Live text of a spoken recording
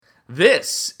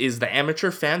This is the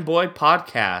Amateur Fanboy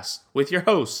Podcast with your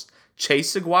hosts,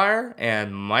 Chase Aguirre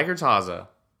and Mike Artaza.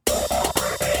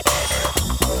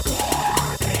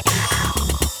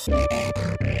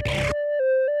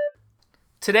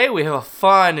 Today we have a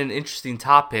fun and interesting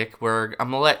topic where I'm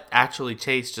going to let actually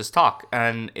Chase just talk,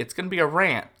 and it's going to be a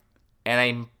rant, and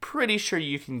I'm pretty sure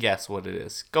you can guess what it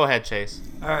is. Go ahead, Chase.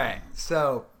 All right,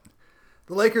 so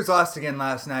the Lakers lost again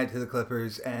last night to the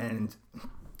Clippers, and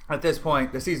at this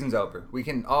point, the season's over. We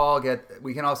can all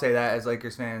say that as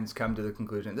Lakers fans come to the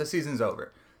conclusion. The season's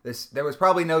over. There was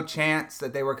probably no chance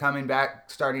that they were coming back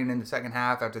starting in the second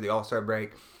half after the All-Star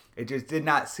break. It just did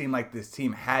not seem like this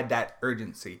team had that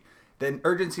urgency. The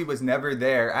urgency was never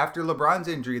there. After LeBron's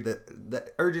injury,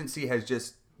 the urgency has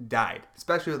just died,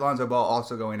 especially with Lonzo Ball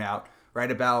also going out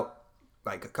right about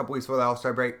like a couple weeks before the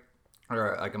All-Star break,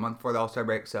 or like a month before the All-Star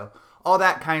break. So all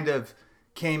that kind of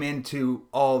came into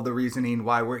all the reasoning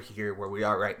why we're here where we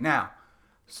are right now.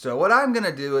 So what I'm going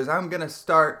to do is I'm going to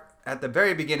start at the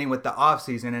very beginning with the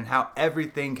offseason and how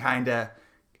everything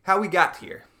how we got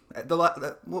here.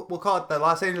 We'll call it the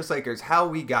Los Angeles Lakers, how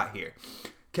we got here.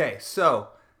 Okay, so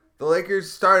the Lakers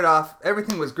started off,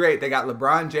 everything was great. They got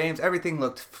LeBron James. Everything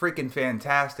looked freaking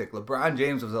fantastic. LeBron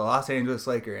James was a Los Angeles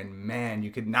Laker, and man,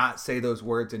 you could not say those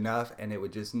words enough, and it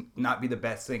would just not be the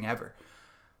best thing ever.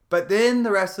 But then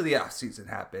the rest of the offseason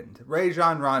happened.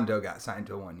 Rajon Rondo got signed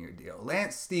to a one-year deal.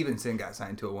 Lance Stevenson got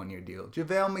signed to a one-year deal.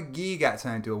 JaVale McGee got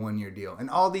signed to a one-year deal. And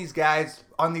all these guys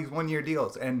on these one-year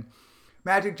deals. And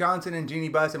Magic Johnson and Jeanie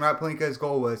Buss and Rob Pelinka's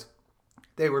goal was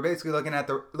they were basically looking at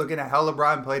how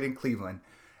LeBron played in Cleveland.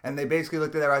 And they basically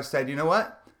looked at that and said, you know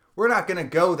what? We're not going to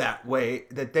go that way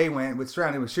that they went with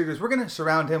surrounding with shooters. We're going to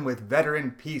surround him with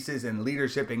veteran pieces and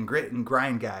leadership and grit and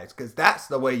grind guys. Because that's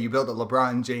the way you build a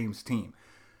LeBron James team.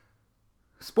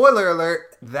 Spoiler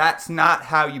alert, that's not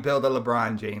how you build a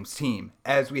LeBron James team.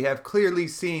 As we have clearly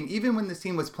seen, even when the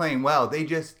team was playing well,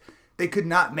 they could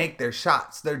not make their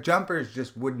shots. Their jumpers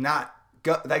just would not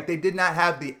go. Like, they did not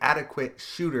have the adequate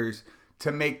shooters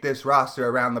to make this roster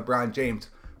around LeBron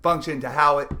James function to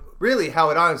how it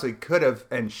honestly could have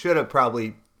and should have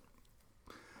probably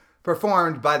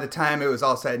performed by the time it was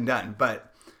all said and done.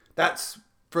 But that's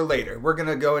for later. We're going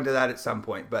to go into that at some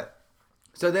point.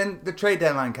 So then the trade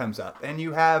deadline comes up, and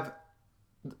you have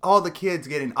all the kids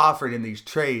getting offered in these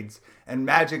trades, and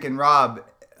Magic and Rob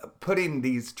putting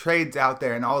these trades out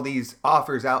there and all these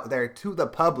offers out there to the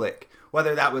public,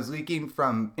 whether that was leaking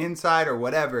from inside or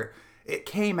whatever. It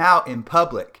came out in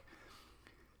public.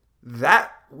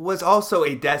 That was also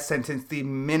a death sentence the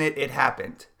minute it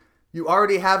happened. You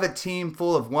already have a team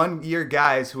full of one-year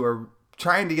guys who are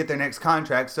trying to get their next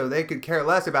contract so they could care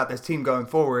less about this team going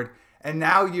forward. And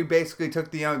now you basically took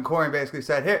the young core and basically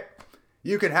said, here,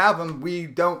 you can have them. We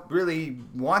don't really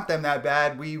want them that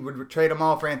bad. We would trade them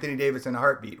all for Anthony Davis in a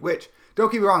heartbeat, which,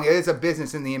 don't get me wrong, it is a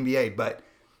business in the NBA. But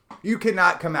you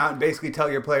cannot come out and basically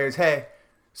tell your players, hey,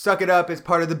 suck it up, it's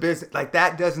part of the business. Like,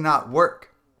 that does not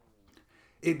work.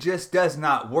 It just does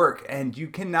not work. And you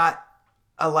cannot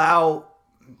allow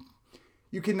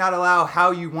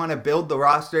how you want to build the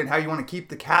roster and how you want to keep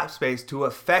the cap space to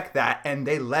affect that, and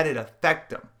they let it affect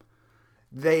them.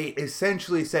 They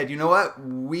essentially said, you know what,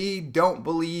 we don't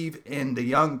believe in the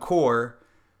young core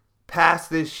past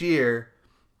this year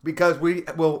because we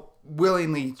will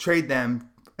willingly trade them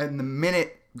in the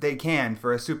minute they can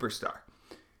for a superstar.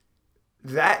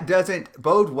 That doesn't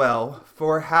bode well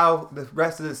for how the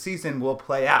rest of the season will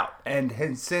play out.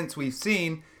 And since we've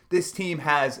seen, this team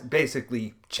has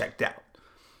basically checked out.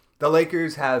 The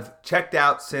Lakers have checked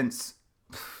out since,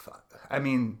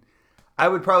 I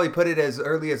would probably put it as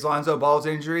early as Lonzo Ball's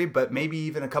injury, but maybe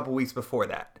even a couple weeks before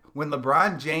that. When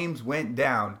LeBron James went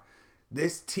down,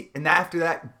 this team, and after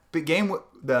that big game,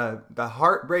 the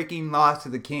heartbreaking loss to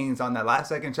the Kings on that last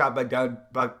second shot by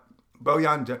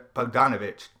Bojan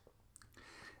Bogdanovic,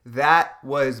 that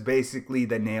was basically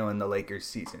the nail in the Lakers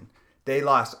season. They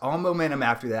lost all momentum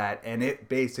after that, and it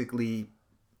basically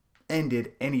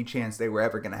ended any chance they were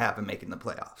ever going to have of making the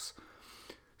playoffs.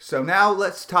 So now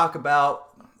let's talk about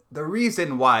the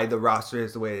reason why the roster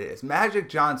is the way it is. Magic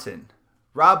Johnson,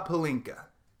 Rob Pelinka,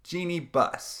 Jeanie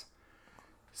Buss.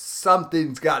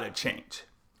 Something's got to change.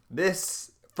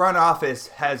 This front office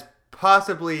has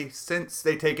possibly, since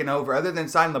they've taken over, other than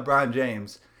sign LeBron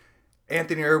James,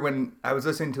 Anthony Irwin, I was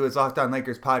listening to his Locked On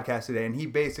Lakers podcast today, and he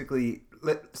basically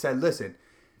said, listen,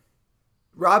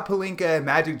 Rob Pelinka and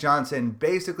Magic Johnson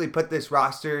basically put this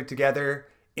roster together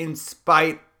in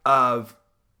spite of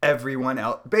everyone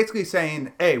else, basically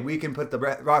saying, hey, we can put the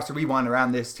roster we want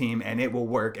around this team and it will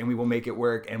work and we will make it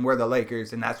work and we're the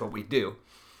Lakers and that's what we do.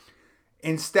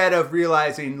 Instead of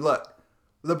realizing, look,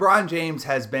 LeBron James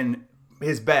has been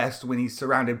his best when he's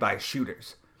surrounded by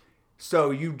shooters.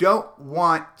 So you don't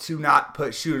want to not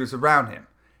put shooters around him.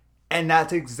 And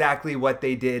that's exactly what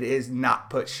they did, is not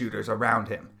put shooters around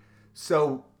him.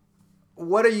 So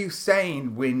what are you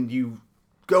saying when you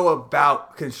go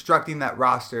about constructing that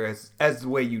roster as the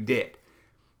way you did?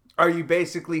 Are you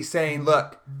basically saying,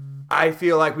 look, I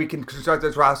feel like we can construct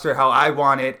this roster how I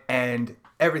want it and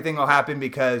everything will happen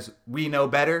because we know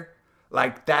better?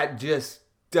 Like, that just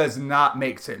does not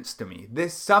make sense to me.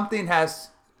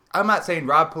 I'm not saying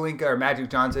Rob Pelinka or Magic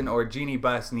Johnson or Jeannie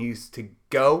Buss needs to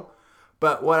go,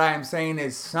 but what I'm saying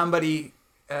is somebody,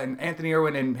 and Anthony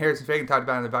Irwin and Harrison Fagan talked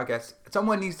about it in the podcast,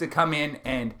 someone needs to come in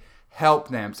and help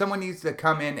them. Someone needs to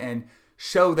come in and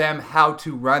show them how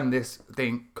to run this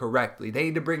thing correctly. They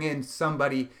need to bring in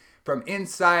somebody from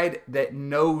inside that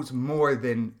knows more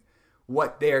than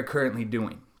what they are currently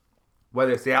doing,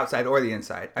 whether it's the outside or the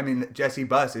inside. I mean, Jesse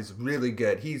Buss is really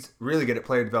good. He's really good at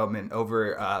player development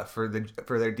over for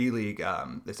their D League,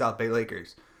 the South Bay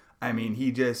Lakers. I mean,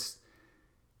 he just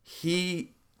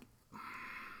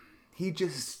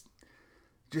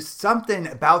something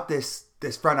about this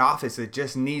front office that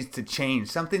just needs to change.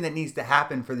 Something that needs to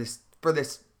happen for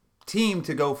this team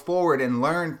to go forward and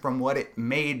learn from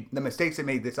the mistakes it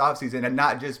made this offseason, and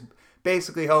not just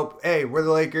basically hope, hey, we're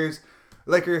the Lakers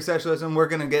socialism, we're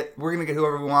gonna get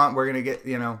whoever we want, we're gonna get,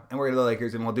 and we're the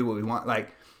Lakers and we'll do what we want. Like,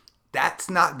 that's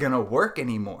not gonna work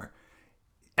anymore.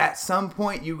 At some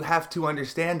point you have to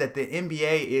understand that the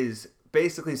NBA is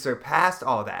basically surpassed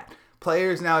all that.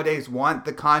 Players nowadays want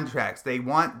the contracts, they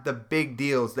want the big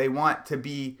deals, they want to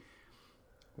be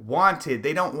wanted.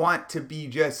 They don't want to be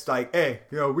just like, hey,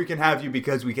 we can have you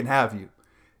because we can have you.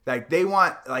 Like, they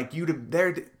want you to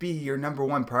be your number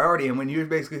one priority. And when you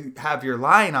basically have your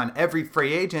line on every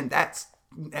free agent, that's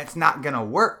not gonna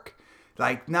work.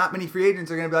 Like, not many free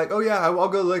agents are gonna be like, oh yeah, I'll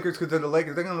go to the Lakers because they're the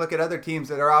Lakers. They're gonna look at other teams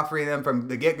that are offering them from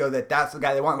the get-go that's the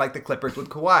guy they want, like the Clippers with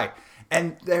Kawhi,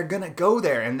 and they're gonna go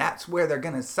there, and that's where they're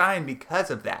gonna sign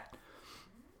because of that.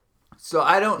 So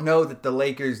I don't know that the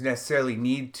Lakers necessarily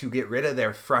need to get rid of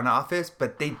their front office,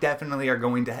 but they definitely are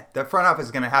going to. The front office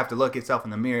is going to have to look itself in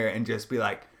the mirror and just be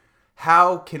like,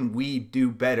 how can we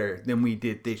do better than we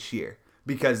did this year?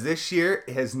 Because this year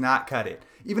has not cut it.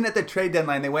 Even at the trade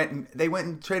deadline, they went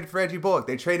and traded for Reggie Bullock.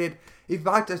 They traded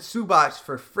Ivica Zubac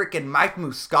for freaking Mike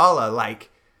Muscala. Like,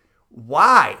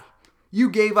 why? You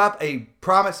gave up a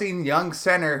promising young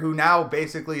center who now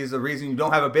basically is the reason you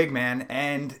don't have a big man,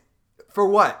 and for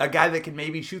what? A guy that can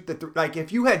maybe shoot the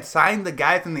if you had signed the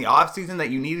guys in the offseason that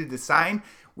you needed to sign,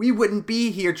 we wouldn't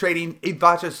be here trading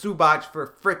Ivica Zubac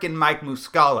for frickin' Mike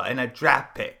Muscala and a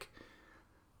draft pick.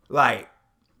 Like,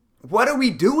 what are we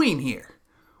doing here?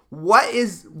 What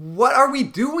are we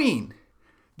doing?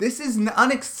 This is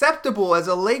unacceptable. As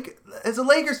a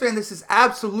Lakers fan, this is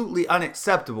absolutely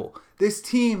unacceptable. This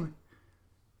team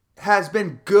has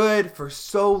been good for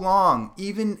so long,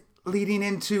 even leading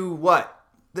into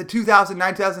the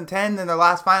 2009-2010 and their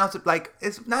last finals. Like,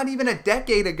 it's not even a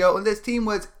decade ago, and this team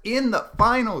was in the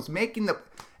finals,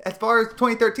 as far as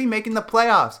 2013, making the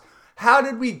playoffs. How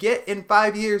did we get in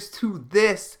 5 years to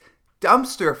this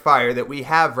dumpster fire that we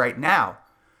have right now?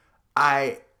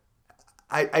 I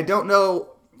don't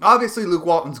know. Obviously, Luke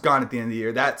Walton's gone at the end of the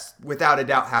year. That's without a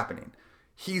doubt happening.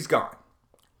 He's gone.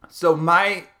 So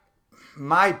my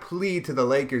plea to the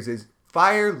Lakers is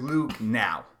fire Luke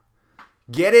now.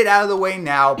 Get it out of the way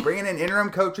now. Bring in an interim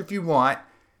coach if you want,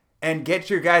 and get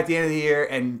your guy at the end of the year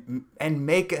and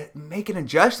make an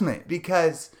adjustment,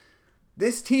 because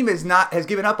this team has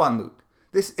given up on Luke.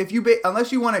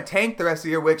 Unless you want to tank the rest of the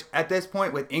year, which at this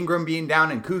point with Ingram being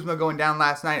down and Kuzma going down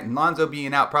last night and Lonzo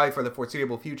being out probably for the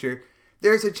foreseeable future,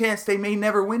 there's a chance they may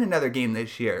never win another game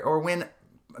this year, or win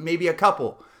maybe a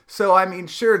couple. So I mean,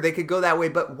 sure, they could go that way,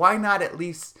 but why not at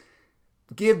least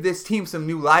give this team some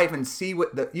new life and see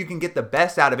what you can get the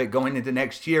best out of it going into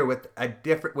next year with a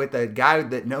guy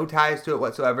that no ties to it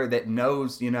whatsoever, that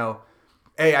knows,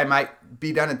 hey, I might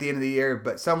be done at the end of the year,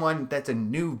 but someone that's a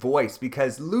new voice,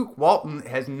 because Luke Walton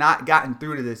has not gotten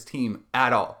through to this team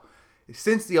at all.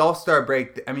 Since the All-Star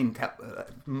break,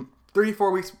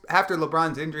 3-4 weeks after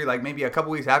LeBron's injury, like maybe a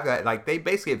couple weeks after that, like they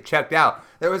basically have checked out.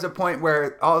 There was a point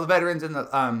where all the veterans in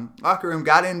the locker room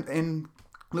got in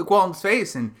Luke Walton's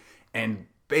face and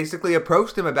basically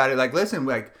approached him about it. Like, listen,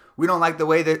 like, we don't like the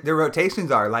way that their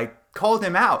rotations are. Like, called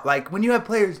him out. Like, when you have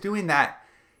players doing that,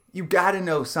 you got to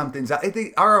know something's up.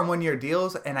 They are on one-year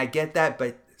deals, and I get that,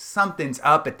 but something's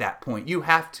up at that point. You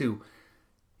have to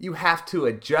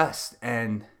adjust,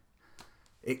 and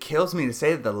it kills me to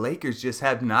say that the Lakers just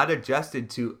have not adjusted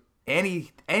to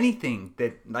anything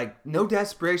that, like, no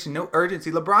desperation, no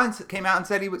urgency. LeBron came out and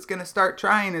said he was going to start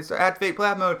trying and start activate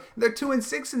playoff mode. They're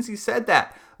 2-6 since he said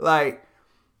that. Like,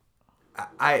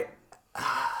 I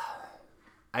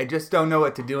just don't know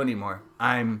what to do anymore.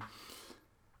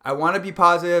 I want to be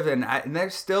positive, and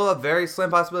there's still a very slim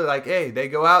possibility. Like, hey, they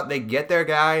go out, they get their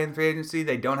guy in free agency.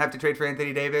 They don't have to trade for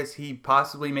Anthony Davis. He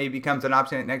possibly maybe becomes an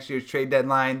option at next year's trade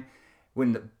deadline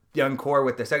when the young core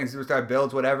with the second superstar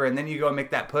builds, whatever, and then you go and make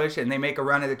that push, and they make a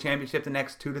run at the championship the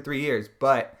next 2 to 3 years.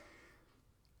 But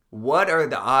what are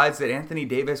the odds that Anthony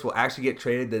Davis will actually get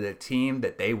traded to the team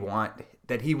that they want,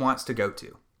 that he wants to go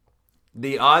to?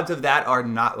 The odds of that are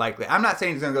not likely. I'm not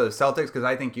saying he's going to go to the Celtics because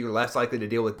I think you're less likely to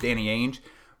deal with Danny Ainge,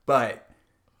 but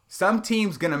some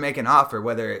team's going to make an offer,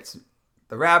 whether it's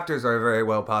the Raptors are a very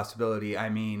well possibility. I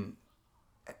mean,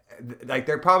 like,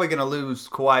 they're probably going to lose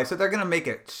Kawhi, so they're going to make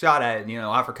a shot at it,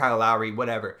 offer Kyle Lowry,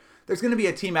 whatever. There's going to be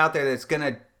a team out there that's going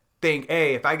to think,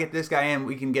 hey, if I get this guy in,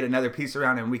 we can get another piece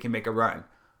around him and we can make a run.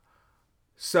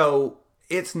 So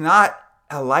it's not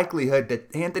a likelihood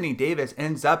that Anthony Davis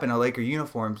ends up in a Laker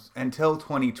uniform until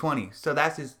 2020. So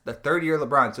that's the third year of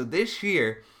LeBron. So this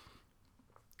year,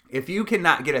 if you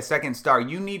cannot get a second star,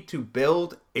 you need to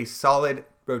build a solid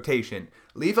rotation.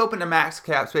 Leave open the max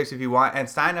cap space if you want, and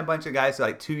sign a bunch of guys to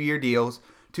like 2-year deals,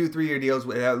 2-3-year deals,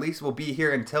 that at least will be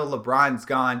here until LeBron's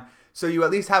gone. So you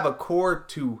at least have a core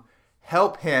to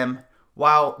help him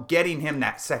while getting him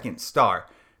that second star.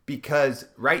 Because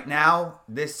right now,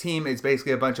 this team is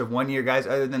basically a bunch of 1-year guys,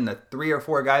 other than the 3 or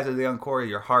 4 guys of the young core,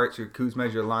 your Harts, your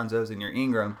Kuzmas, your Lonzos, and your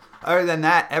Ingram. Other than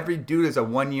that, every dude is a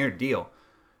 1-year deal.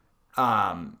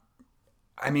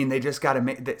 I mean, they just got to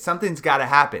make that. Something's got to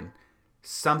happen.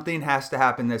 Something has to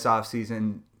happen this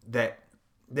offseason that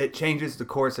changes the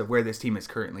course of where this team is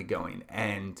currently going.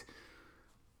 And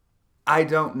I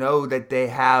don't know that they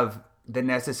have the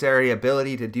necessary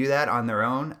ability to do that on their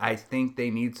own. I think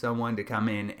they need someone to come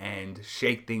in and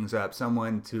shake things up.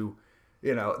 Someone to,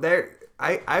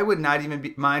 I would not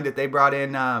even mind if they brought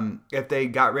in, if they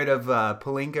got rid of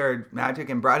Pelinka or Magic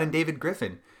and brought in David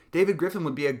Griffin. David Griffin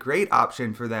would be a great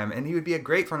option for them, and he would be a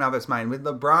great front office mind. With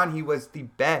LeBron, he was the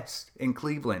best in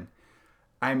Cleveland.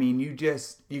 I mean,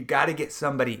 you got to get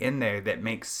somebody in there that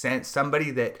makes sense. Somebody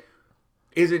that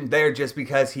isn't there just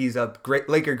because he's a great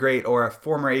Laker great or a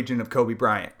former agent of Kobe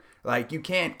Bryant. Like, you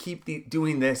can't keep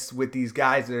doing this with these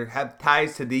guys that have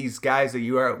ties to these guys that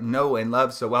you know and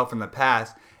love so well from the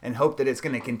past and hope that it's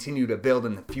going to continue to build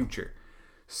in the future.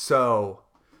 So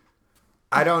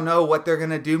I don't know what they're going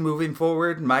to do moving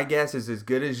forward. My guess is as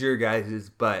good as your guys',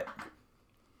 but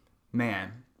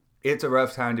man, it's a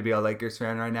rough time to be a Lakers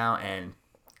fan right now, and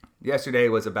yesterday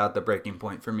was about the breaking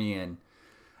point for me, and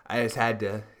I just had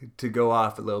to go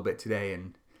off a little bit today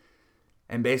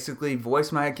and basically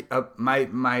voice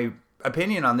my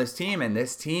opinion on this team. And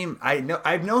this team,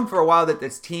 I've known for a while that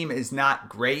this team is not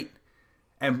great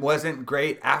and wasn't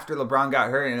great after LeBron got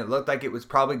hurt, and it looked like it was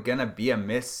probably gonna be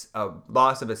a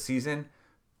loss of a season.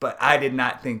 But I did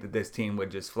not think that this team would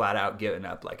just flat out give it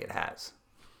up like it has.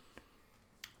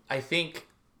 I think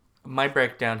my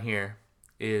breakdown here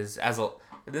is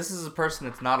this is a person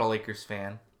that's not a Lakers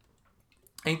fan.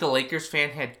 I think the Lakers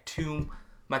fan had too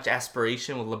much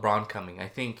aspiration with LeBron coming. I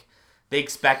think they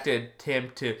expected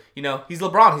him to, he's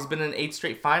LeBron. He's been in 8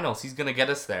 straight finals. He's going to get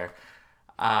us there.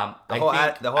 The whole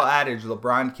adage,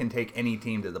 LeBron can take any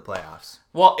team to the playoffs.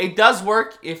 Well, it does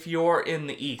work if you're in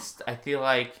the East. I feel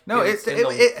like... No, that's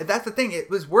the thing. It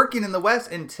was working in the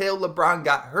West until LeBron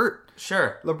got hurt.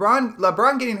 Sure.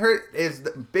 LeBron getting hurt is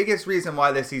the biggest reason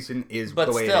why this season is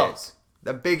the way it is.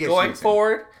 The biggest reason. Going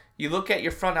forward, you look at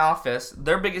your front office,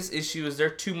 their biggest issue is they're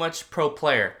too much pro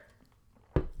player.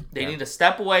 They need to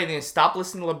step away. They need to stop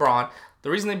listening to LeBron. The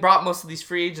reason they brought most of these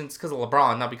free agents is because of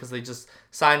LeBron, not because they just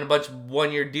signed a bunch of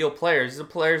 1-year deal players. These are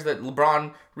players that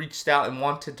LeBron reached out and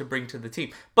wanted to bring to the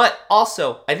team. But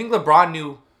also, I think LeBron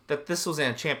knew that this was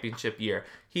in a championship year.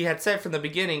 He had said from the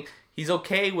beginning he's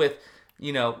okay with,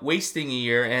 wasting a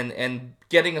year and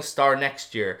getting a star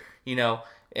next year,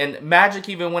 And Magic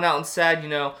even went out and said,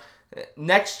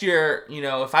 next year,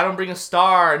 if I don't bring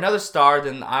another star,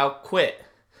 then I'll quit.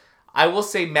 I will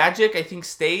say Magic, I think,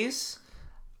 stays.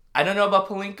 I don't know about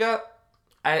Pelinka.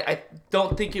 I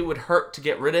don't think it would hurt to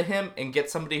get rid of him and get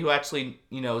somebody who actually,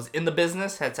 is in the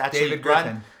business, has actually David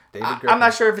Griffin. I'm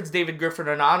not sure if it's David Griffin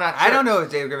or not. I'm not sure. I don't know if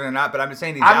it's David Griffin or not, but I'm just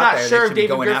saying he's out there. I'm not sure if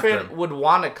David Griffin would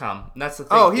want to come. That's the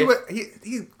thing. Oh,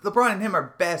 LeBron and him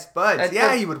are best buds.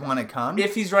 Yeah, he would want to come.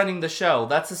 If he's running the show.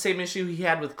 That's the same issue he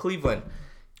had with Cleveland.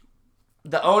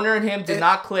 The owner and him did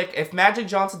not click. If Magic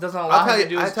Johnson doesn't allow him to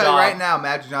do his job... I'll tell you right now,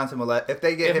 Magic Johnson will let... If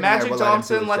they get him in there, Magic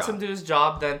Johnson lets him do his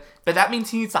job, then... But that means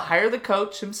he needs to hire the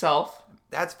coach himself.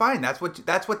 That's fine. That's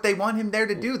what they want him there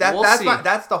to do. That's see. Fine.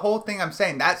 That's the whole thing I'm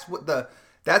saying. That's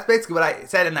basically what I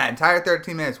said in that entire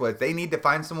 13 minutes was they need to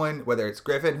find someone, whether it's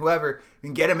Griffin, whoever,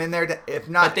 and get him in there to, if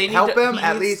not help him,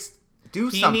 at least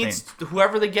do something.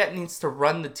 Whoever they get needs to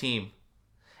run the team.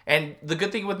 And the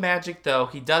good thing with Magic, though,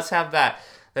 he does have that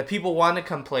people want to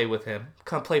come play with him,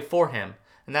 come play for him.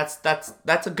 And that's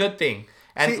a good thing.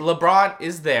 And LeBron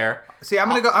is there. See, I'm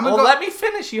going to go. Let me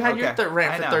finish. You had your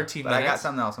rant for 13 minutes. I got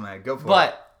something else. I'm going to go for it.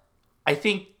 But I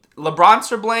think LeBron's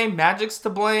to blame. Magic's to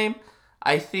blame.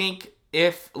 I think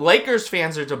if Lakers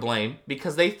fans are to blame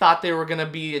because they thought they were going to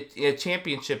be a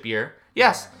championship year.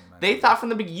 Yes. They thought from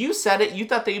the beginning. You said it. You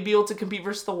thought they'd be able to compete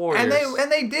versus the Warriors,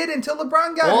 and they did until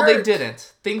LeBron got hurt. Well, they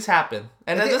didn't. Things happen,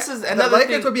 and this is another the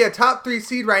Lakers thing. would be a top 3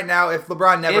 seed right now if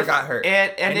LeBron never got hurt. You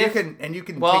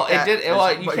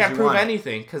can't prove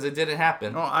anything because it didn't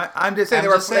happen. No, I'm just saying they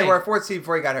were a 4th seed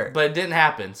before he got hurt, but it didn't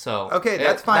happen. So okay,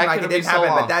 that's fine. Like it didn't happen,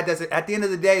 but that doesn't. At the end of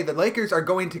the day, the Lakers are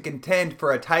going to contend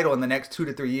for a title in the next 2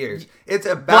 to 3 years. It's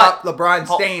about LeBron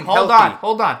staying healthy.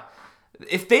 Hold on.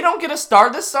 If they don't get a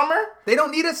star this summer... They don't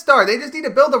need a star. They just need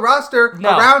to build a roster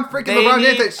around freaking LeBron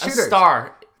James as shooters. A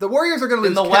star. The Warriors are going to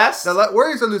lose... In the West? The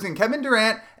Warriors are losing Kevin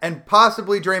Durant and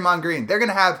possibly Draymond Green. They're going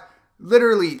to have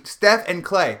literally Steph and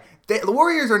Clay. The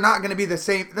Warriors are not going to be the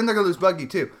same... Then they're going to lose Buggy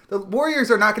too. The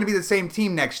Warriors are not going to be the same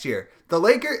team next year.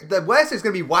 The West is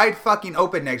going to be wide fucking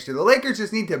open next year. The Lakers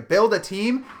just need to build a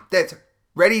team that's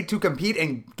ready to compete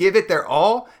and give it their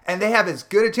all. And they have as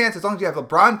good a chance as long as you have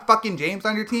LeBron fucking James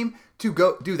on your team to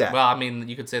go do that. Well, I mean,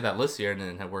 you could say that this year and it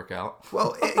didn't work out.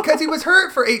 Well, because he was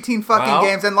hurt for 18 fucking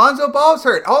games and Lonzo Ball's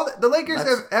hurt. The Lakers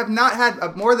have not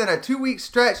had more than a 2-week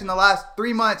stretch in the last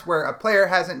 3 months where a player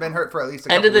hasn't been hurt for at least a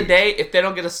couple End of the weeks. day, if they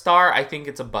don't get a star, I think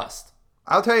it's a bust.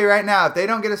 I'll tell you right now, if they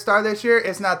don't get a star this year,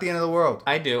 it's not the end of the world.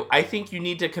 I do. I think you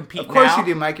need to compete now. Of course you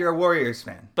do, Mike. You're a Warriors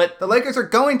fan. But the Lakers are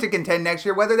going to contend next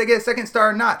year, whether they get a second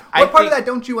star or not. What part of that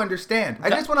don't you understand?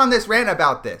 I just went on this rant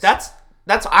about this.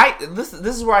 This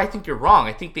is where I think you're wrong.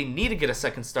 I think they need to get a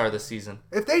second star this season.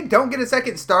 If they don't get a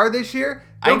second star this year,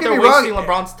 don't get me wrong. I think they're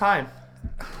wasting LeBron's time.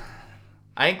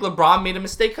 I think LeBron made a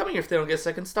mistake coming here if they don't get a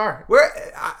second star.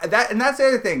 That's the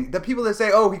other thing. The people that say,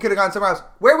 "Oh, he could have gone somewhere else."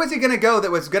 Where was he going to go that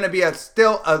was going to be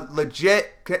still a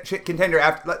legit contender?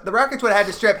 After the Rockets would have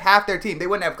had to strip half their team. They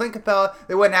wouldn't have Clint Capella.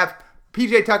 They wouldn't have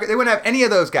PJ Tucker. They wouldn't have any of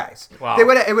those guys. Wow. It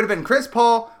would have been Chris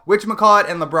Paul, whatchamacallit,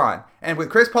 and LeBron. And with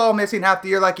Chris Paul missing half the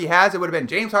year like he has, it would have been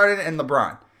James Harden and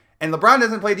LeBron. And LeBron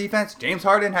doesn't play defense. James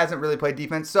Harden hasn't really played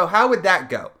defense. So how would that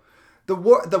go?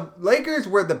 The Lakers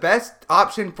were the best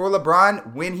option for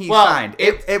LeBron when he signed.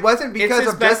 It wasn't because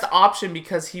it's his best option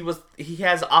because he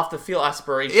has off the field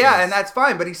aspirations. Yeah, and that's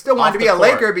fine. But he still wanted to be a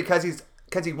Laker because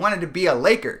he wanted to be a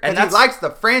Laker and he likes the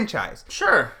franchise.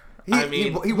 Sure.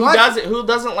 Who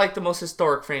doesn't like the most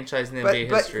historic franchise in NBA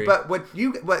history? But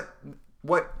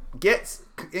what gets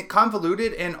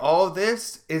convoluted in all of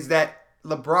this is that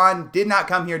LeBron did not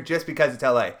come here just because it's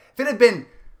LA. If it had been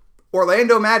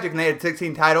Orlando Magic and they had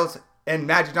 16 titles and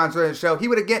Magic Johnson was the show, he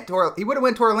would have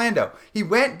went to Orlando. He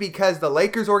went because the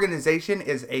Lakers organization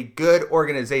is a good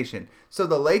organization. So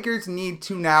the Lakers need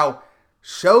to now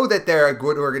show that they're a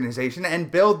good organization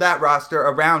and build that roster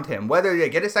around him. Whether they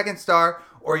get a second star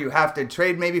or you have to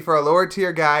trade maybe for a lower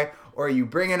tier guy or you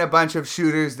bring in a bunch of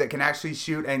shooters that can actually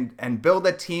shoot and build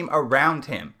a team around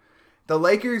him. The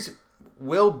Lakers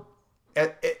will,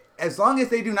 as long as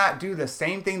they do not do the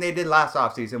same thing they did last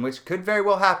offseason, which could very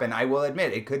well happen, I will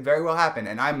admit, it could very well happen,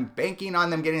 and I'm banking on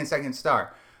them getting a second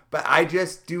star. But I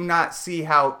just do not see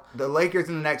how the Lakers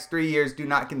in the next 3 years do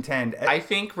not contend. I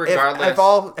think regardless,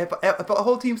 if a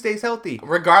whole team stays healthy,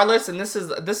 regardless, and this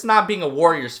is not being a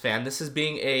Warriors fan. This is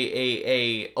being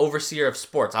a overseer of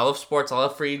sports. I love sports. I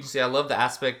love free agency. I love the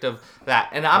aspect of that.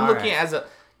 And I'm looking as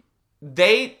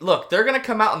they're gonna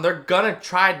come out and they're gonna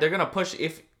try. They're gonna push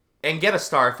and get a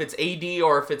star if it's AD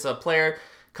or if it's a player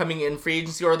coming in free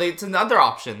agency or it's another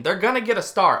option. They're gonna get a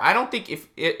star. I don't think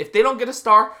if they don't get a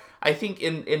star. I think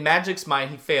in Magic's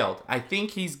mind, he failed. I think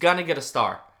he's going to get a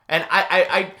star. And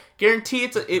I guarantee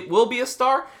it will be a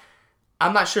star.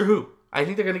 I'm not sure who. I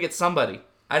think they're going to get somebody.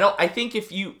 I don't think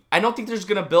they're just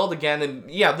going to build again. And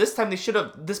yeah, this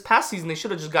past season, they should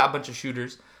have just got a bunch of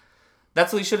shooters.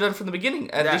 That's what they should have done from the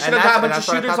beginning. And they should have got a bunch of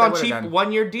shooters on cheap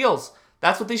 1-year deals.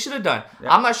 That's what they should have done.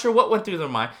 Yeah. I'm not sure what went through their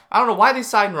mind. I don't know why they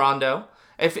signed Rondo.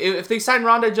 If they signed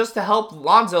Rondo just to help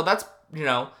Lonzo, that's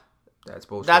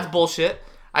bullshit. That's bullshit.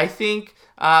 I think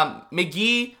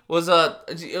McGee was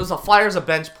a flyer as a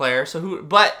bench player.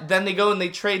 But then they go and they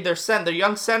trade their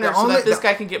young center so that this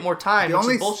guy can get more time, which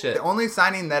is bullshit. The only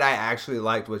signing that I actually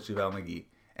liked was JaVale McGee.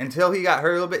 Until he got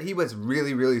hurt a little bit, he was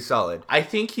really, really solid. I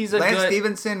think he's Lance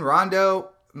Stevenson, Rondo,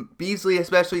 Beasley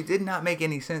especially did not make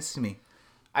any sense to me.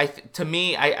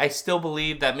 I still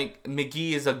believe that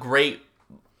McGee is a great,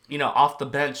 off the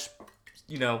bench,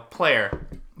 player.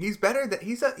 He's better than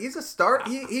he's a start.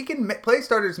 He can play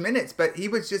starters minutes, but he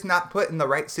was just not put in the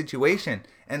right situation.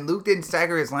 And Luke didn't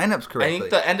stagger his lineups correctly. I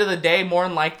think the end of the day, more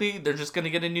than likely, they're just going to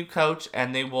get a new coach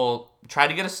and they will try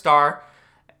to get a star.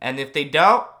 And if they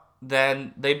don't,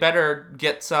 then they better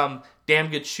get some damn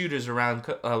good shooters around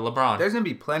LeBron. There's going to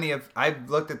be plenty of. I've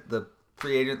looked at the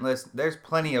free agent list. There's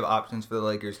plenty of options for the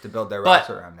Lakers to build their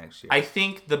roster around next year. I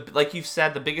think like you've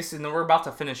said, the biggest, and we're about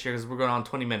to finish here because we're going on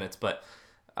 20 minutes, but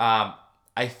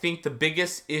I think the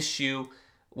biggest issue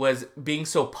was being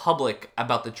so public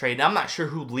about the trade. Now, I'm not sure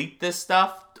who leaked this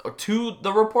stuff to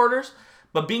the reporters,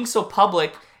 but being so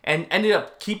public and ended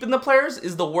up keeping the players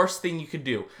is the worst thing you could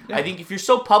do. Yeah. I think if you're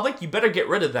so public, you better get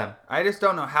rid of them. I just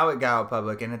don't know how it got out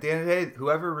public. And at the end of the day,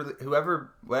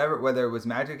 whoever, whether it was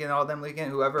Magic and all them leaking,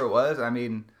 whoever it was, I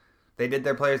mean, they did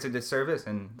their players a disservice,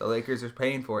 and the Lakers are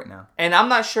paying for it now. And I'm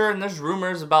not sure, and there's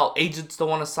rumors about agents don't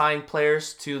want to sign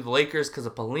players to the Lakers because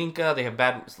of Pelinka. They have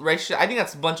bad ratio. I think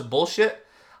that's a bunch of bullshit.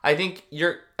 I think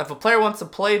if a player wants to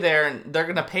play there and they're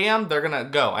going to pay him, they're going to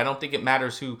go. I don't think it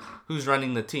matters who's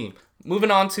running the team.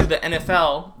 Moving on to the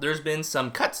NFL, there's been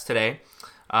some cuts today.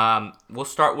 We'll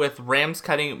start with Rams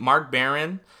cutting Mark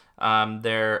Barron and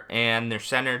their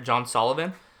center, John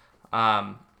Sullivan.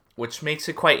 Which makes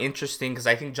it quite interesting because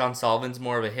I think John Sullivan's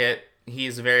more of a hit. He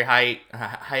is a very high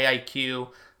IQ,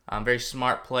 very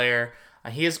smart player.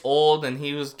 He is old and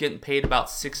he was getting paid about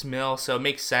 $6 million, so it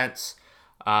makes sense.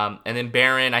 And then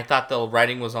Barron, I thought the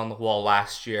writing was on the wall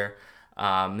last year,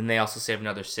 and they also saved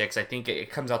another $6 million. I think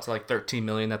it comes out to like $13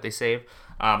 million that they save,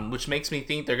 which makes me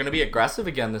think they're going to be aggressive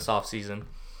again this offseason.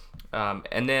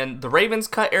 And then the Ravens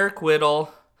cut Eric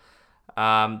Whittle.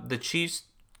 The Chiefs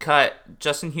cut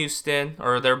Justin Houston,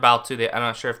 or they're about to. I'm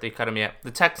not sure if they cut him yet. The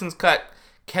Texans cut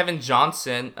Kevin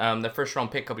Johnson, the first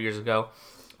round pick a couple years ago.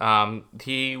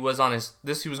 He was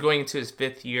going into his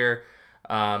 5th year,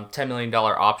 $10 million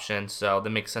option, so that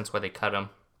makes sense why they cut him.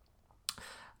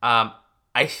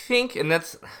 I think, and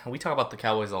we talk about the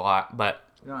Cowboys a lot, but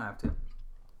you don't have to.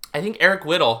 I think Eric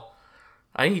Whittle,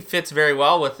 I think he fits very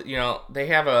well with, they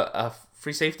have a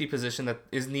free safety position that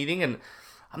is needing, and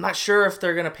I'm not sure if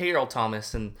they're going to pay Earl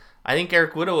Thomas, and I think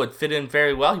Eric Whittle would fit in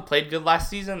very well. He played good last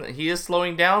season. He is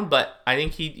slowing down, but I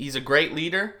think he's a great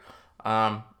leader.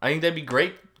 I think that'd be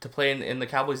great to play in the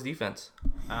Cowboys defense.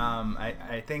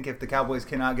 I think if the Cowboys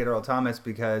cannot get Earl Thomas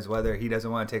because whether he doesn't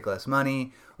want to take less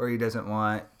money or he doesn't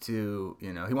want to,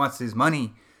 he wants his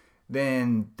money,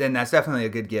 then that's definitely a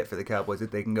good get for the Cowboys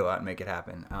if they can go out and make it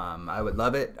happen. I would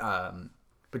love it.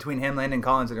 Between him, Landon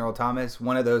Collins, and Earl Thomas,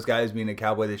 one of those guys being a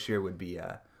Cowboy this year would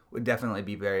definitely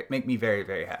make me very,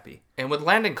 very happy. And with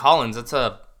Landon Collins, it's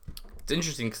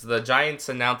interesting because the Giants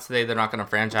announced today they're not going to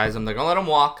franchise him. They're going to let him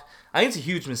walk. I think it's a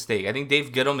huge mistake. I think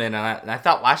Dave Gettleman, and I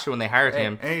thought last year when they hired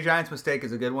him, any Giants mistake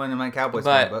is a good one in my Cowboys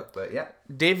book. But yeah,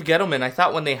 Dave Gettleman, I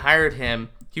thought when they hired him,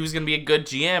 he was going to be a good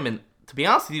GM. And to be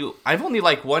honest with you, I've only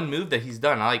liked one move that he's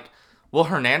done. I like Will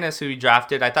Hernandez, who he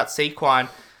drafted. I thought Saquon.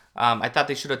 I thought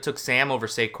they should have took Sam over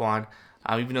Saquon,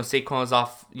 even though Saquon was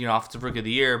offensive rookie of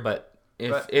the year. But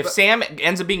if Sam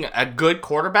ends up being a good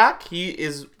quarterback, he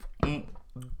is,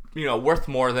 worth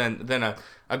more than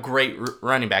a great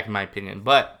running back in my opinion.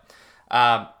 But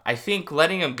I think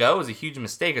letting him go is a huge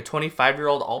mistake. A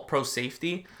 25-year-old All-Pro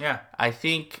safety. Yeah. I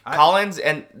think Collins,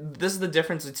 and this is the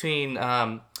difference between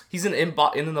he's an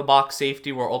in the box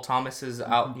safety where Earl Thomas is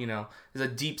out. Is a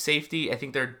deep safety. I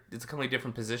think it's a completely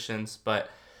different positions,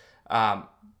 but. I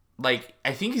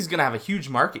think he's gonna have a huge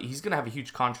market. He's gonna have a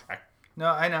huge contract. No,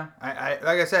 I know. I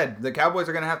like I said, the Cowboys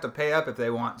are gonna have to pay up if they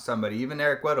want somebody. Even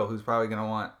Eric Whittle, who's probably gonna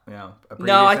want a pretty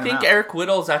No, I think amount. Eric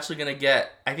Whittle is actually gonna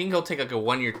get. I think he'll take like a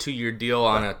 1-year, 2-year deal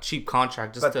on a cheap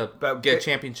contract just to get a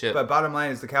championship. But bottom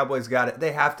line is the Cowboys got it.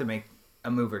 They have to make a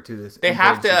move or two this. They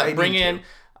have to bring in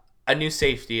a new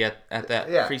safety at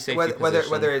that free safety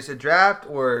position. Whether it's a draft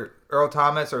or Earl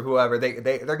Thomas or whoever,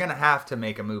 they're gonna have to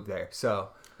make a move there.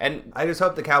 So. And I just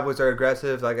hope the Cowboys are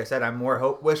aggressive. Like I said, I'm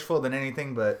more wishful than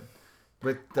anything, but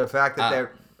with the fact that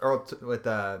they're with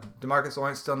DeMarcus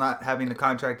Lawrence still not having the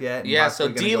contract yet. Yeah, so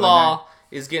D-Law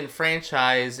is getting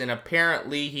franchised, and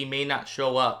apparently he may not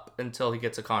show up until he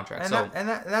gets a contract. And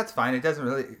that's fine. It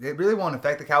really won't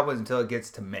affect the Cowboys until it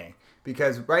gets to May,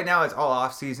 because right now it's all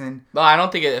off season. Well, I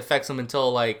don't think it affects them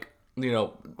until like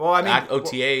Well, I mean,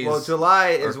 OTAs. Well, July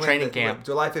is when training camp.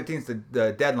 July 15th is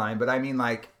the deadline, but I mean,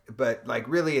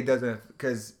 really, it doesn't,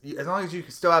 because as long as you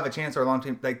still have a chance or a long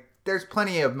team, there's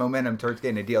plenty of momentum towards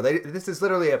getting a deal. This is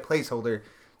literally a placeholder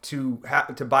to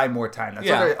buy more time. That's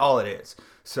literally all it is.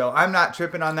 So I'm not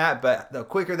tripping on that, but the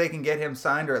quicker they can get him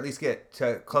signed or at least get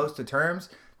close to terms,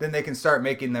 then they can start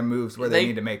making their moves where they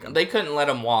need to make them. They couldn't let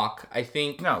him walk. I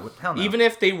think. No, hell no. Even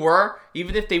if they weren't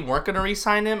going to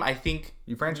re-sign him, I think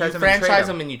you franchise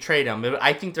him and you trade him.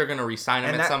 I think they're going to re-sign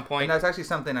him at some point. And that's actually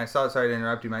something I saw. Sorry to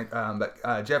interrupt you, Mike.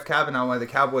 But Jeff Kavanaugh, one of the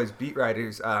Cowboys beat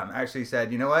writers, actually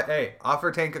said, you know what? Hey,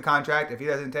 offer Tank a contract. If he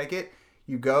doesn't take it,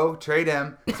 you go trade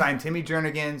him, sign Timmy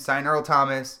Jernigan, sign Earl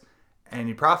Thomas, and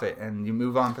you profit and you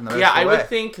move on from the rest of the way. Yeah, I would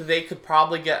think they could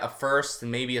probably get a first and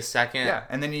maybe a second. Yeah,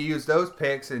 and then you use those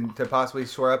picks to possibly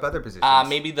shore up other positions.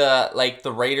 Maybe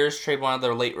the Raiders trade one of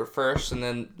their late first and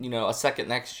then a second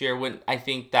next year. I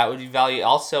think that would be value.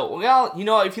 Also, well,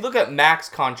 if you look at Mac's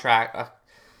contract,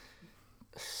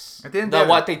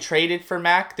 what they traded for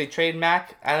Mac, they traded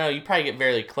Mac. I don't know. You probably get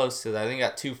very close to that. I think they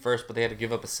got 2 firsts, but they had to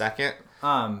give up a second.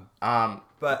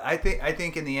 But I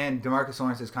think in the end, DeMarcus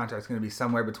Lawrence's contract is going to be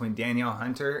somewhere between Danielle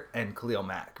Hunter and Khalil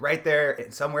Mack. Right there,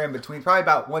 somewhere in between, probably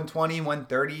about 120,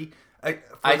 130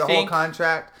 for the whole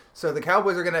contract. So the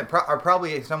Cowboys are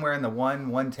probably somewhere in the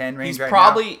 110 range right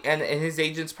now. And his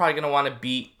agent's probably going to want to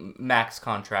beat Mack's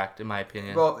contract, in my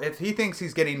opinion. Well, if he thinks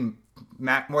he's getting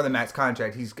more than Max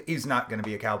contract, he's not going to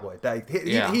be a Cowboy.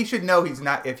 He should know he's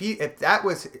not. If that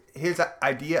was his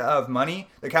idea of money,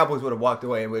 the Cowboys would have walked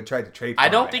away and would have tried to trade for him. I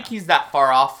don't think he's that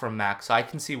far off from Max, so I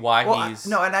can see why he's...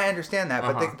 No, and I understand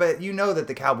that, but you know that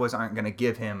the Cowboys aren't going to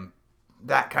give him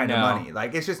that kind of money.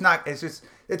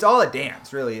 It's all a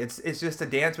dance, really. It's just a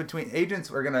dance between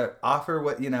agents. We're going to offer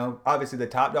what, obviously the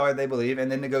top dollar they believe,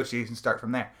 and then negotiations start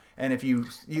from there. And if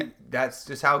that's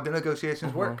just how the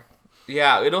negotiations work.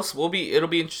 Yeah, it'll be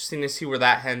interesting to see where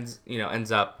that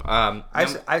ends up.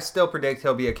 I still predict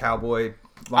he'll be a Cowboy.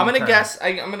 I'm gonna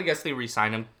guess they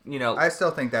re-sign him. I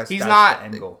still think that's not the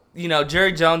end goal.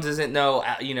 Jerry Jones isn't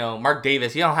Mark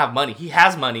Davis. He don't have money. He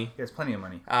has money. He has plenty of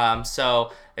money.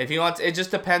 So if he wants, it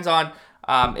just depends on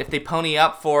if they pony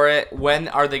up for it. When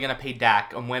are they gonna pay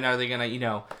Dak? And when are they gonna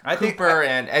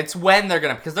and it's when they're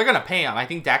gonna, because they're gonna pay him. I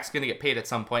think Dak's gonna get paid at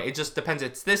some point. It just depends.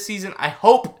 It's this season.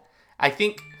 I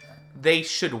think they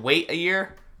should wait a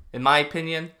year, in my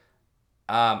opinion.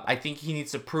 I think he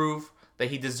needs to prove that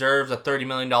he deserves a $30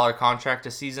 million contract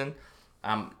a season.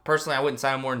 Personally, I wouldn't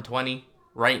sign him more than 20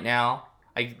 right now.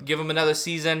 I give him another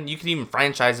season. You can even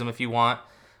franchise him if you want,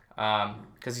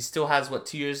 because he still has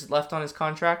 2 years left on his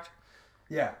contract.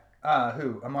 Yeah.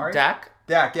 Who? Amari?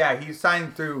 Dak, yeah. He's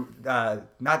signed through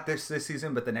not this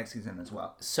season, but the next season as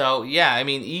well. So, yeah, I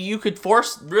mean, you could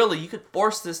force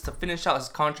this to finish out his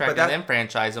contract and then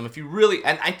franchise him if you really...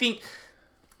 And I think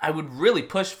I would really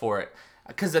push for it.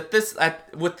 Because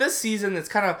with this season, it's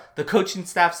kind of... The coaching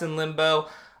staff's in limbo.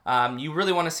 You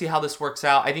really want to see how this works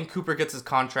out. I think Cooper gets his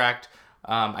contract.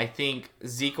 I think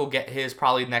Zeke will get his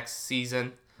probably next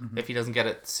season. Mm-hmm. If he doesn't get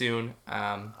it soon.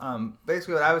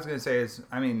 Basically, what I was going to say is,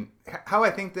 how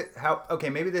I think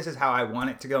maybe this is how I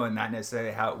want it to go and not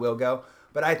necessarily how it will go.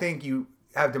 But I think you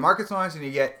have DeMarcus Lawrence and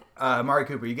you get Amari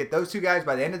Cooper. You get those two guys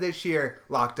by the end of this year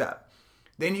locked up.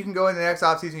 Then you can go into the next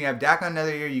offseason. You have Dak on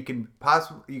another year. You can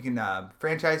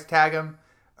franchise tag him.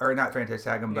 Or not franchise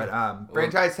tag him, but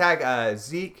franchise tag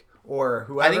Zeke. Or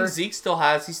whoever. I think Zeke still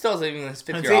has even his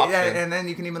 5th-year option. And then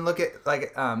you can even look at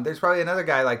there's probably another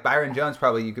guy like Byron Jones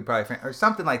you could probably or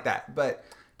something like that. But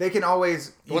they can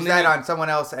always use that on someone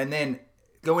else, and then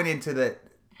going into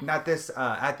by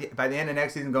the end of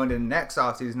next season, going to the next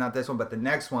offseason, not this one but the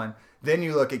next one. Then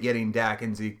you look at getting Dak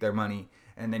and Zeke their money,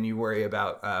 and then you worry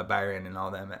about Byron and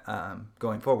all them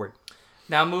going forward.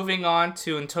 Now moving on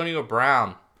to Antonio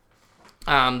Brown.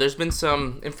 There's been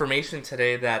some information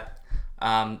today that.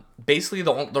 Basically,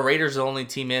 the Raiders are the only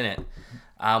team in it,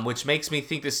 which makes me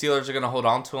think the Steelers are going to hold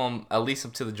on to him at least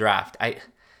up to the draft. And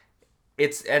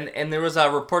there was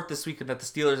a report this week that the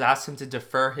Steelers asked him to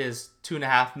defer his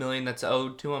 $2.5 million that's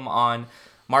owed to him on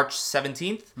March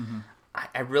 17th. Mm-hmm.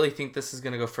 I really think this is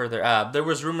going to go further. There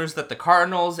was rumors that the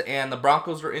Cardinals and the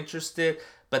Broncos were interested,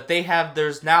 but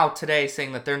there's now today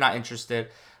saying that they're not interested.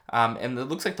 And it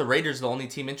looks like the Raiders are the only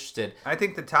team interested. I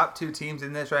think the top 2 teams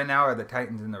in this right now are the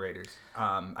Titans and the Raiders.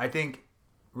 I think,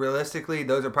 realistically,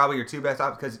 those are probably your 2 best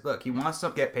options. Because, look, he wants to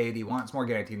get paid. He wants more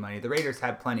guaranteed money. The Raiders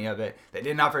have plenty of it. They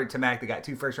didn't offer it to Mac. They got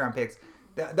 2 first-round picks.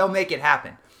 They'll make it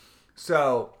happen.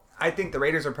 So, I think the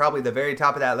Raiders are probably the very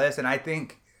top of that list. And I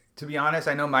think, to be honest,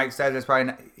 I know Mike said it's probably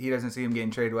not, he doesn't see him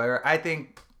getting traded, whatever. I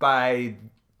think by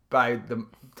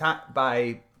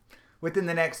within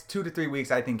the next 2 to 3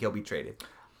 weeks, I think he'll be traded.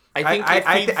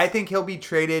 I think he'll be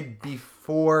traded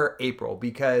before April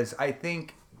because I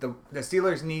think the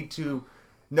Steelers need to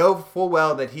know full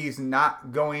well that he's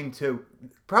not going to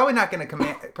net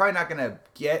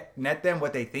them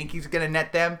what they think he's going to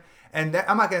net them. And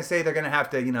I'm not going to say they're going to have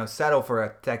to, settle for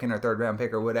a second or third round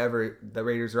pick or whatever the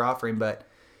Raiders are offering, but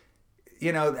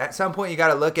at some point you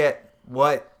got to look at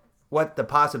what the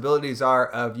possibilities are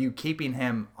of you keeping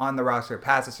him on the roster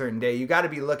past a certain day. You got to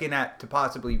be looking at to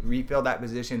possibly refill that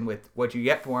position with what you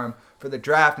get for him for the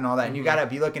draft and all that. And you got to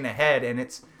be looking ahead, and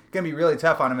it's going to be really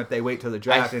tough on him if they wait till the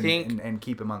draft and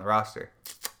keep him on the roster.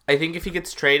 I think if he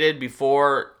gets traded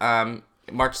before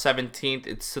March 17th,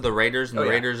 it's to the Raiders, and the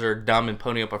Raiders are dumb and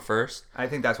pony up a first. I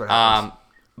think that's what happens.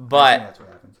 But that's what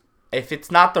happens. If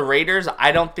it's not the Raiders,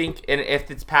 I don't think, and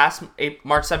if it's past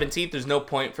March 17th, there's no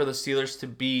point for the Steelers to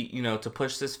be, to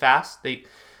push this fast.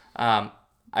 I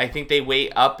think they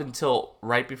wait up until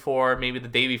right before, maybe the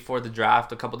day before the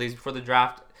draft, a couple days before the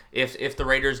draft. If the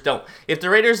Raiders don't. If the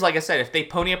Raiders, like I said, if they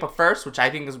pony up a first, which I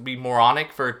think would be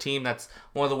moronic for a team that's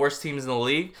one of the worst teams in the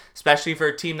league, especially for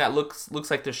a team that looks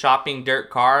like they're shopping Derek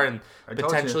Carr and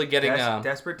potentially getting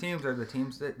desperate teams are the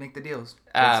teams that make the deals.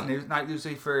 It's not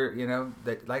usually for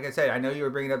that. Like I said, I know you were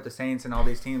bringing up the Saints and all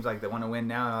these teams like that want to win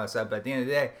now and all that stuff, but at the end of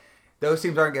the day, those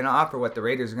teams aren't going to offer what the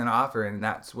Raiders are going to offer, and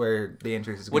that's where the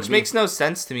interest is going to be. Which makes no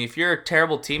sense to me. If you're a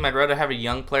terrible team, I'd rather have a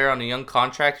young player on a young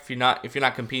contract if you're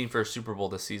not competing for a Super Bowl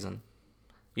this season.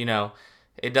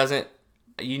 It doesn't.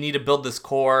 You need to build this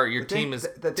core. Your team is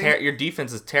your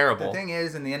defense is terrible. The thing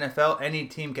is, in the NFL, any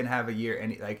team can have a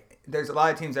year. There's a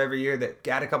lot of teams every year that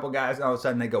got a couple guys, and all of a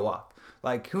sudden they go off.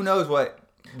 Like, who knows what.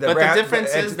 The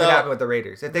difference is, though, happen with the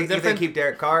Raiders. If they keep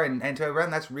Derek Carr and Antonio Brown,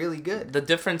 that's really good. The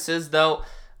difference is, though,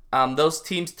 those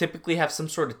teams typically have some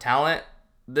sort of talent.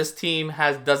 This team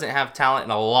doesn't have talent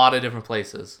in a lot of different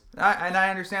places. I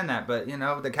understand that, but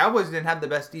the Cowboys didn't have the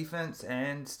best defense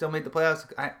and still made the playoffs.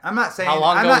 I'm not saying how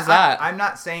long ago was that? I'm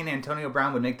not saying Antonio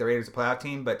Brown would make the Raiders a playoff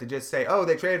team, but to just say, oh,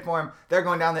 they traded for him, they're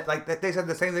going down they said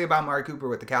the same thing about Amari Cooper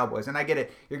with the Cowboys, and I get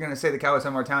it. You're going to say the Cowboys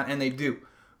have more talent, and they do,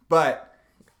 but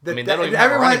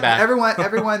everyone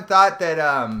thought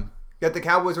that the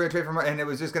Cowboys were going to trade for more, and it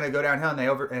was just going to go downhill,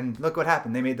 and look what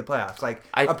happened. They made the playoffs.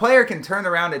 A player can turn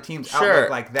around a team's outlook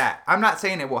like that. I'm not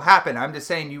saying it will happen. I'm just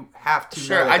saying you have to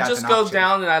know that I just go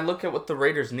down and I look at what the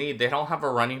Raiders need. They don't have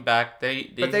a running back.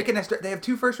 They have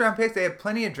 2 first-round picks. They have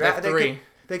plenty of draft. They have 3.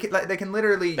 They can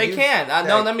literally. They can.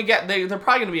 No, let me get. They're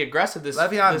probably going to be aggressive this.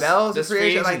 Le'Veon Bell's a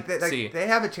free agent. They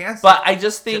have a chance. But I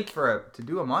just think to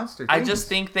do a monster. I just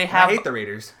think they have. I hate the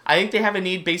Raiders. I think they have a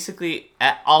need basically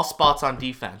at all spots on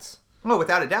defense. Oh,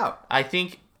 without a doubt. I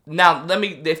think now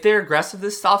if they're aggressive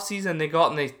this offseason, they go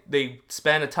out and they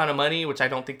spend a ton of money, which I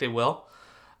don't think they will.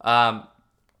 I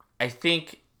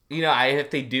think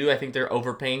if they do, I think they're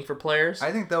overpaying for players.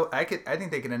 I think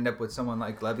they can end up with someone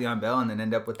like Le'Veon Bell and then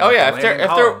end up with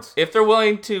if they're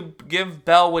willing to give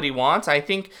Bell what he wants. I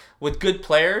think with good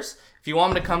players, if you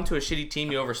want them to come to a shitty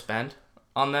team, you overspend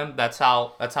on them. That's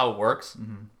how it works.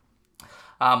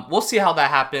 Mm-hmm. We'll see how that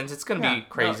happens. It's going to be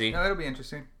crazy. No, it'll be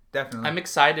interesting. Definitely. I'm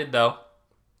excited though.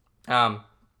 And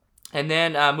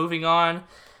then moving on,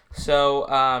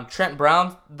 so Trent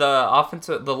Brown,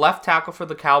 the left tackle for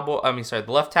the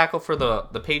the left tackle for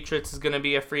the Patriots is going to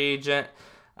be a free agent.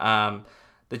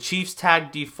 The Chiefs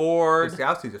tagged Dee Ford.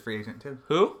 Gostowski's a free agent too.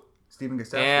 Who? Stephen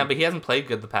Gostowski. Yeah, but he hasn't played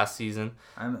good the past season.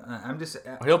 I'm just.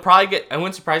 He'll probably get. It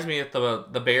wouldn't surprise me if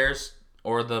the Bears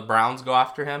or the Browns go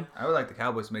after him. I would like the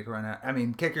Cowboys to make a run out. I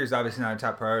mean, kicker is obviously not a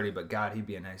top priority, but God, he'd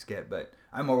be a nice get. But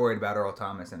I'm more worried about Earl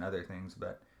Thomas and other things.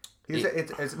 But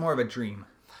it's more of a dream.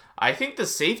 I think the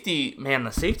safety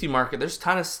market, there's a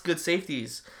ton of good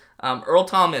safeties. Earl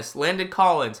Thomas, Landon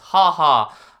Collins,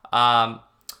 forgot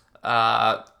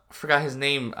his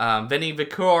name. Vinny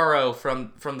Vaccaro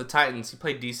from the Titans. He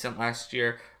played decent last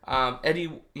year.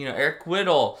 Eric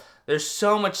Whittle. There's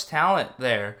so much talent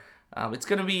there. It's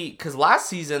going to be, because last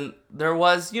season there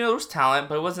was talent,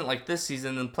 but it wasn't like this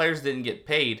season, and players didn't get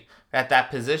paid at that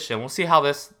position. We'll see how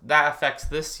that affects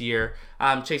this year.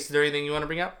 Chase, is there anything you want to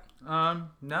bring up?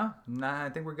 No, I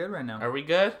think we're good right now. Are we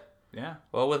good? Yeah.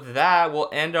 Well, with that, we'll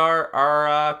end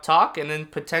our talk, and then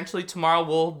potentially tomorrow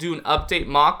we'll do an update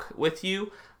mock with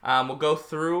you. We'll go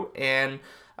through and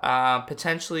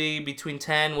potentially between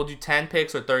 10, we'll do 10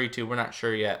 picks or 32. We're not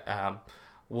sure yet.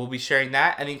 We'll be sharing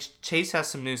that. I think Chase has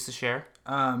some news to share.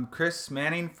 Chris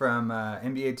Manning from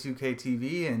NBA 2K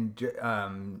TV and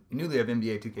newly of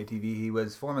NBA 2K TV. He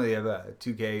was formerly of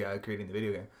 2K creating the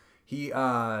video game.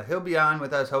 He'll be on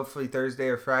with us hopefully Thursday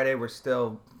or Friday. We're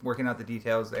still working out the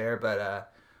details there,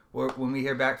 but when we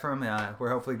hear back from him, we're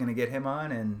hopefully going to get him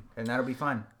on, and that'll be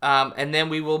fun. And then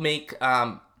we will make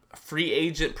free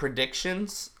agent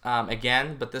predictions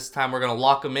again, but this time we're going to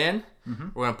lock them in. Mm-hmm.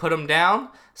 We're going to put them down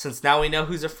since now we know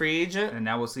who's a free agent. And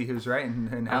now we'll see who's right and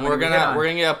how and many we're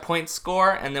gonna get a point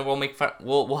score, and then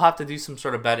we'll have to do some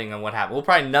sort of betting on what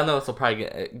happened. None of us will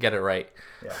probably get it right.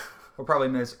 Yeah. We'll probably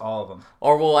miss all of them.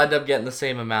 Or we'll end up getting the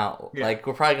same amount. Yeah. Like,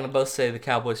 we're probably going to both say the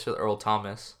Cowboys for Earl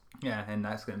Thomas. Yeah, and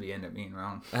that's going to end up being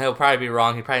wrong. And he'll probably be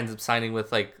wrong. He probably ends up signing with,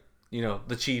 the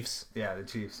Chiefs. Yeah, the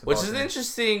Chiefs. Which is an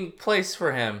interesting place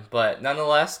for him. But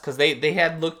nonetheless, because they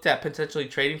had looked at potentially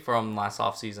trading for him last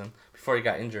offseason before he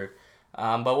got injured.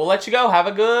 But we'll let you go. Have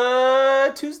a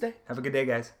good Tuesday. Have a good day,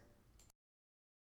 guys.